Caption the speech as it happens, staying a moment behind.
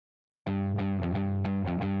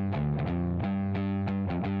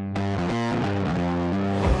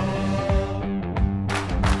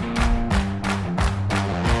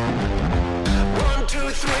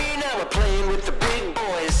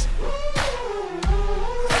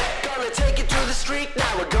street,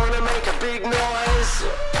 now we're gonna make a big noise.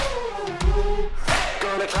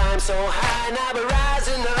 Gonna climb so high, now we're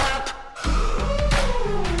rising up.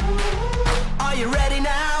 Are you ready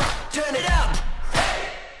now? Turn it up.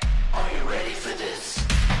 Are you ready for this?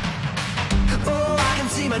 Oh, I can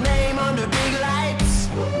see my name under big lights.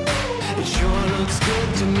 It sure looks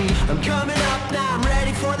good to me. I'm coming up now, I'm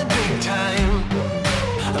ready for the big time.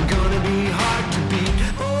 I'm gonna be hard to beat.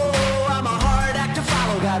 Oh, I'm a hard act to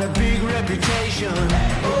follow, got a big reputation.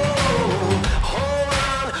 Oh, hold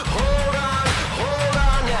on, hold on, hold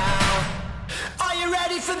on now. Are you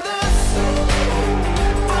ready for this?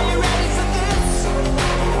 Are you ready for this?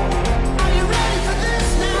 Are you ready for this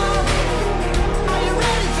now? Are you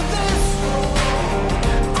ready for this?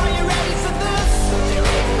 Are you ready for this? There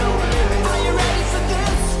ain't no limit. Are you ready for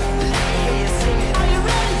this? Let me hear you sing it. Are you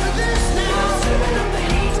ready for this now? Serving up the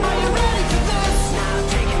heat. Are you ready for this? Now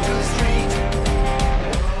take it to the street.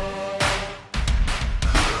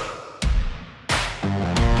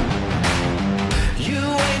 You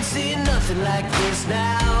ain't seen nothing like this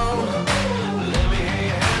now. Let me hear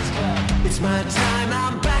your hands clap. It's my time,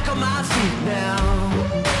 I'm back on my feet now.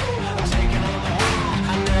 I'm taking on the world,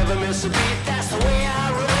 I never miss a beat, that's the way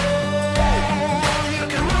I roll. You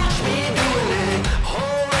can watch me doing it.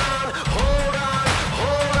 Hold on, hold on,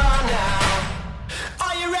 hold on now.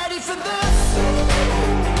 Are you ready for this?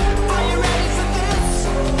 Are you ready for this?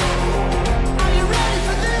 Are you ready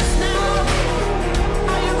for this now?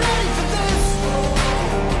 Are you ready for this?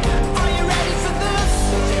 Are you ready for this?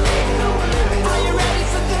 There ain't no limit. Are you ready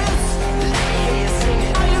for this? Let me hear you sing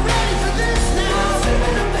it. Are you ready for this now?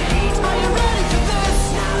 Serving up the heat. Are you ready for this?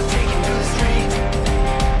 Now take it to the street.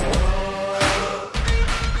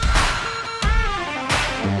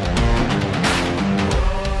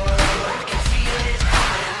 I can feel it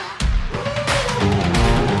coming.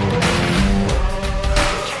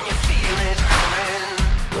 Can you feel it coming?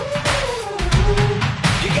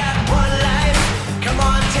 You got one life, come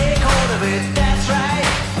on, take hold of it. That's right,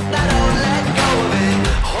 now don't let go of it.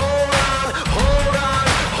 Hold on, hold on,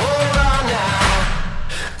 hold on now.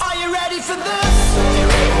 Are you ready for this?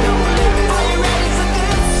 There ain't no limit. Are you ready for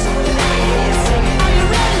this? Let me hear you sing it. Are you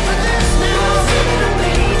ready for this now? Serving up the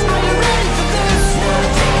heat. Are you ready for this? Now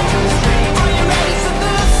take it to the street. Are you ready for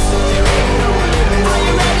this? There ain't no limit. Are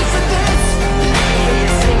you ready for this? Let me hear you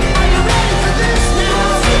sing it. Are you ready for this now?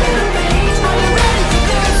 Serving up the heat. Are you ready for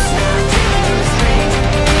this? Now take it to the street.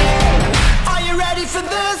 Are you ready for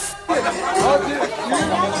this?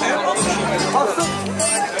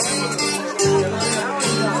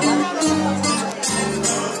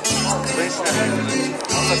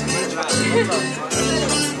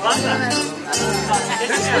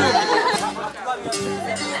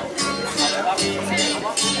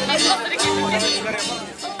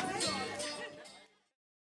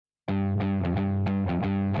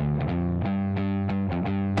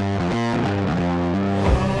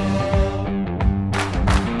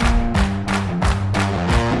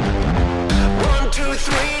 One, two,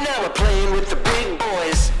 three, now we're playing with the big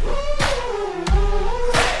boys.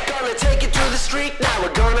 Gonna take it to the street, now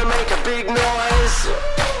we're gonna make a big noise.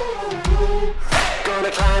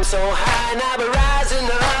 Gonna climb so high, now we're rising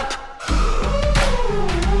up.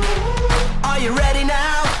 Are you ready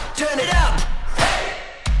now? Turn it up.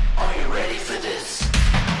 Are you ready for this?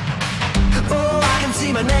 Oh, I can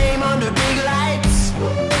see my name under big lights.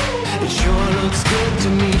 It sure looks good to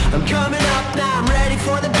me. I'm coming up now, I'm ready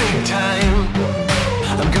for the big time.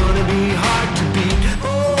 I'm gonna be hard to beat.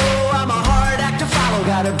 Oh, I'm a hard act to follow,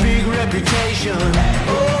 got a big reputation.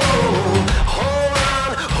 Oh, hold on,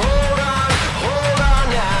 hold on, hold on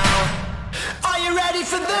now. Are you ready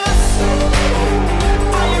for this?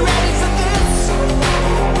 Are you ready for this?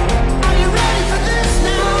 Are you ready for this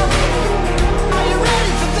now? Are you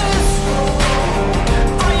ready for this?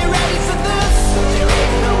 Are you ready for this? There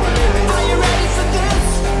ain't no limit. Are you ready for this?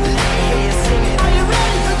 Let me hear you sing it. Are you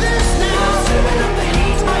ready for this now? Serving up the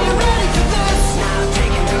heat. Are you ready for this? Now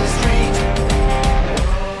take it to the street.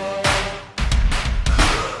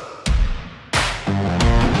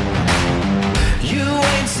 You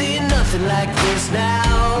ain't seen nothing like this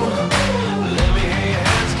now. Let me hear your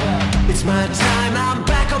hands clap. It's my time, I'm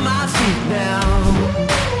back on my feet now.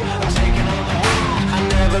 I'm taking on the world, I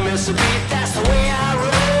never miss a beat, that's the way I roll.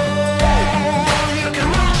 You can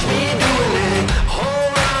watch me doing it.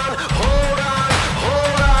 Hold on, hold on,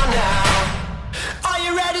 hold on now. Are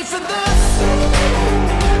you ready for this?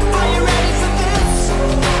 Are you ready for this?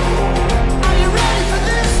 Are you ready for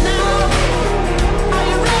this now? Are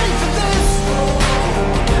you ready for this?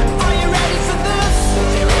 Are you ready for this?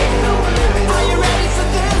 There ain't no limit. Are you ready for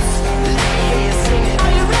this? Let me hear you sing it.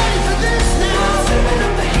 Are you ready for this now? Serving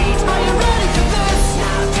up the heat. Are you ready for this?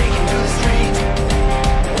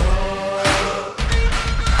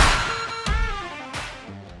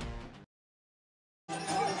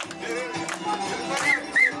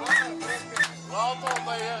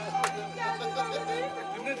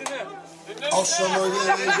 Akşama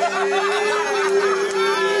geleceğim,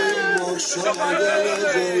 akşama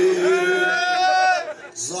geleceğim.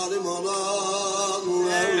 Zalim olanlardan